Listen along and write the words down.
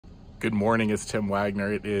Good morning, it's Tim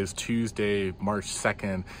Wagner. It is Tuesday, March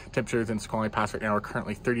 2nd. Temperatures in Squally Pass right now are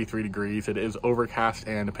currently 33 degrees. It is overcast,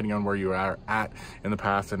 and depending on where you are at in the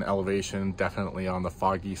pass and elevation, definitely on the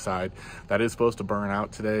foggy side. That is supposed to burn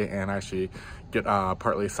out today and actually get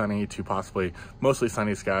partly sunny to possibly mostly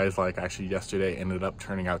sunny skies like actually yesterday ended up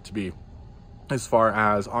turning out to be. As far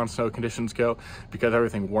as on snow conditions go, because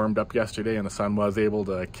everything warmed up yesterday and the sun was able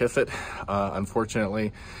to kiss it,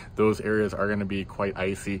 unfortunately those areas are going to be quite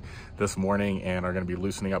icy this morning and are going to be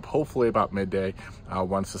loosening up hopefully about midday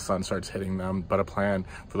once the sun starts hitting them. But a plan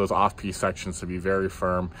for those off-piste sections to be very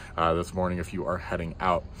firm this morning if you are heading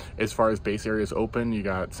out. As far as base areas open, you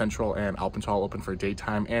got Central and Alpental open for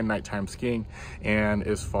daytime and nighttime skiing, and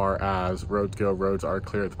as far as roads go, roads are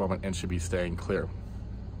clear at the moment and should be staying clear.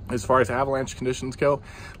 As far as avalanche conditions go,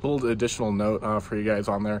 a little additional note for you guys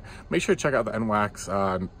on there. Make sure to check out the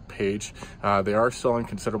NWAC's page. They are still in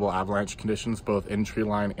considerable avalanche conditions, both in tree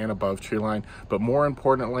line and above tree line. But more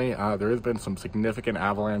importantly, there has been some significant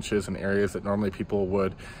avalanches in areas that normally people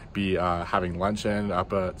would be having lunch in,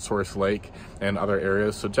 up at Source Lake and other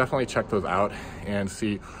areas. So definitely check those out and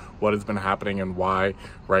see what has been happening and why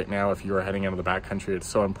right now, if you are heading into the backcountry, it's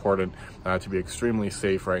so important to be extremely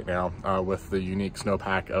safe right now with the unique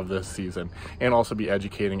snowpack of this season, and also be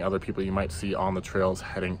educating other people you might see on the trails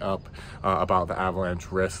heading up about the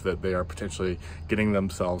avalanche risks that they are potentially getting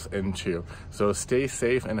themselves into. So stay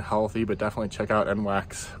safe and healthy, but definitely check out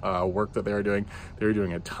NWAC's work that they're doing. They're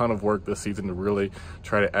doing a ton of work this season to really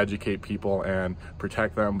try to educate people and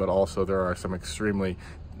protect them, but also there are some extremely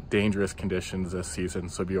dangerous conditions this season,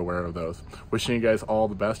 so be aware of those. Wishing you guys all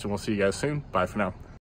the best, and we'll see you guys soon. Bye for now.